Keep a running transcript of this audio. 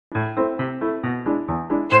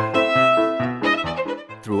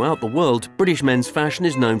Throughout the world, British men's fashion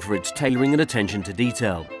is known for its tailoring and attention to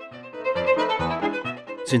detail.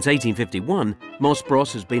 Since 1851, Moss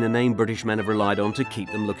Bros has been a name British men have relied on to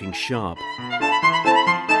keep them looking sharp.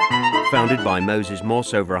 Founded by Moses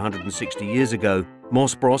Moss over 160 years ago,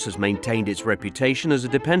 Moss Bros has maintained its reputation as a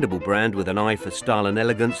dependable brand with an eye for style and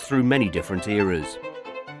elegance through many different eras.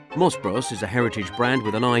 Moss Bros is a heritage brand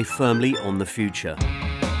with an eye firmly on the future.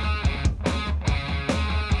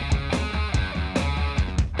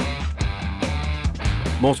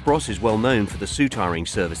 Moss Bros is well known for the suit hiring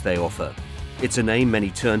service they offer. It's a name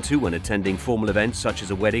many turn to when attending formal events such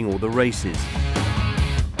as a wedding or the races.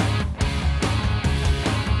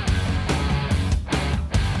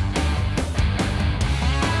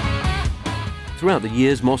 Throughout the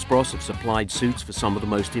years, Moss Bros have supplied suits for some of the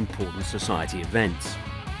most important society events.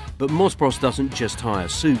 But Moss Bros doesn't just hire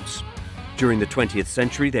suits. During the 20th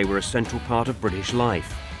century, they were a central part of British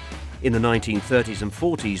life. In the 1930s and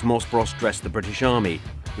 40s, Moss Bros dressed the British Army.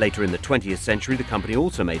 Later in the 20th century, the company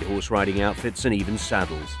also made horse riding outfits and even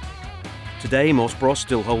saddles. Today, Moss Bros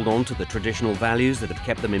still hold on to the traditional values that have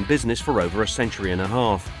kept them in business for over a century and a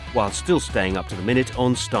half, while still staying up to the minute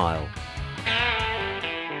on style.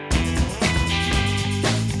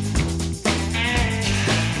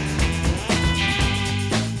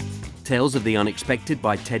 Tales of the Unexpected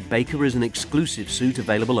by Ted Baker is an exclusive suit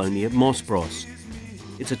available only at Moss Bros.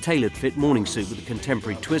 It's a tailored fit morning suit with a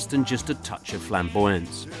contemporary twist and just a touch of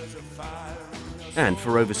flamboyance. And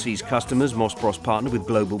for overseas customers, Moss Bros partner with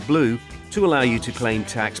Global Blue to allow you to claim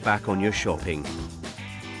tax back on your shopping.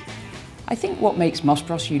 I think what makes Moss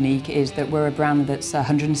Bros unique is that we're a brand that's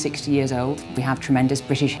 160 years old. We have tremendous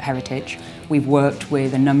British heritage. We've worked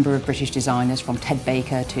with a number of British designers from Ted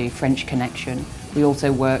Baker to French Connection. We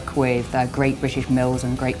also work with great British mills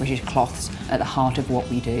and great British cloths at the heart of what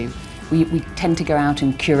we do. We tend to go out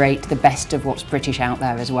and curate the best of what's British out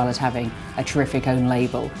there, as well as having a terrific own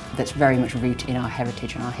label that's very much rooted in our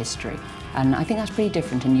heritage and our history. And I think that's pretty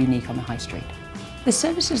different and unique on the high street. The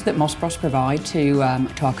services that Moss Bros provide to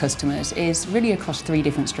our customers is really across three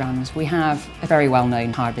different strands. We have a very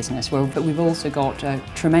well-known hire business, but we've also got a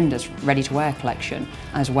tremendous ready-to-wear collection,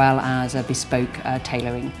 as well as a bespoke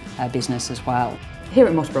tailoring business as well. Here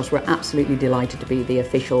at Moss Bros, we're absolutely delighted to be the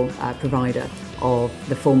official provider of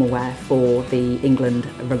the formal wear for the England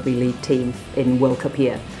Rugby League team in World Cup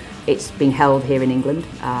year. It's being held here in England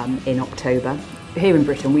in October. Here in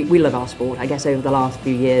Britain, we love our sport. I guess over the last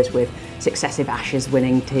few years with successive Ashes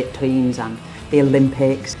winning teams and the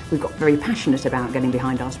Olympics, we've got very passionate about getting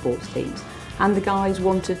behind our sports teams. And the guys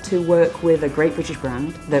wanted to work with a great British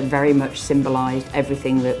brand that very much symbolised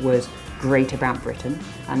everything that was great about Britain,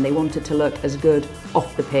 and they wanted to look as good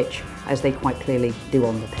off the pitch as they quite clearly do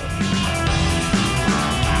on the pitch.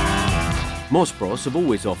 Moss Bros have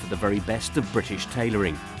always offered the very best of British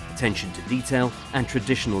tailoring, attention to detail and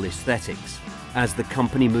traditional aesthetics. As the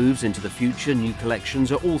company moves into the future, new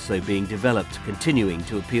collections are also being developed, continuing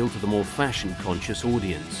to appeal to the more fashion-conscious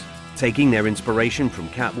audience. Taking their inspiration from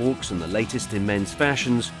catwalks and the latest in men's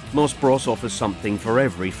fashions, Moss Bros offers something for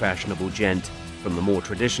every fashionable gent, from the more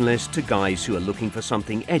traditionalist to guys who are looking for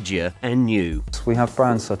something edgier and new. We have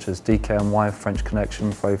brands such as DKNY, French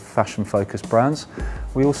Connection, very fashion-focused brands.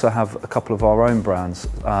 We also have a couple of our own brands,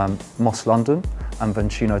 Moss London and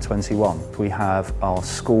RLWC2013. We have our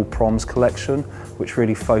school proms collection, which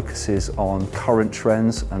really focuses on current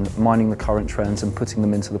trends and mining the current trends and putting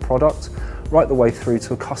them into the product, right the way through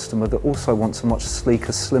to a customer that also wants a much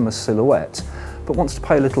sleeker, slimmer silhouette, but wants to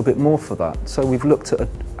pay a little bit more for that. So we've looked at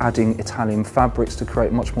adding Italian fabrics to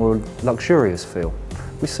create a much more luxurious feel.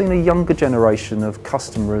 We've seen a younger generation of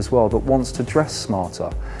customer as well that wants to dress smarter.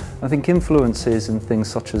 I think influences in things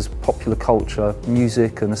such as popular culture,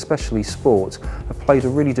 music and especially sport have played a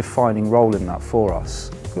really defining role in that for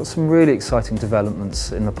us. We've got some really exciting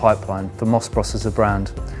developments in the pipeline for Moss Bros as a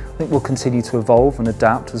brand. I think we'll continue to evolve and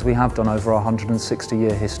adapt as we have done over our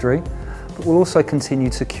 160-year history. But we'll also continue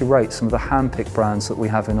to curate some of the hand-picked brands that we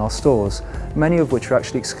have in our stores, many of which are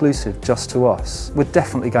actually exclusive just to us. We're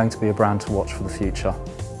definitely going to be a brand to watch for the future.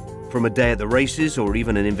 From a day at the races or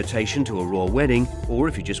even an invitation to a royal wedding, or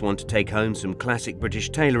if you just want to take home some classic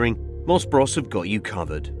British tailoring, Moss Bros have got you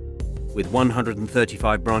covered. With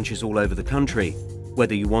 135 branches all over the country,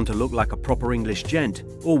 whether you want to look like a proper English gent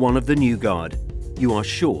or one of the new guard, you are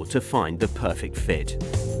sure to find the perfect fit.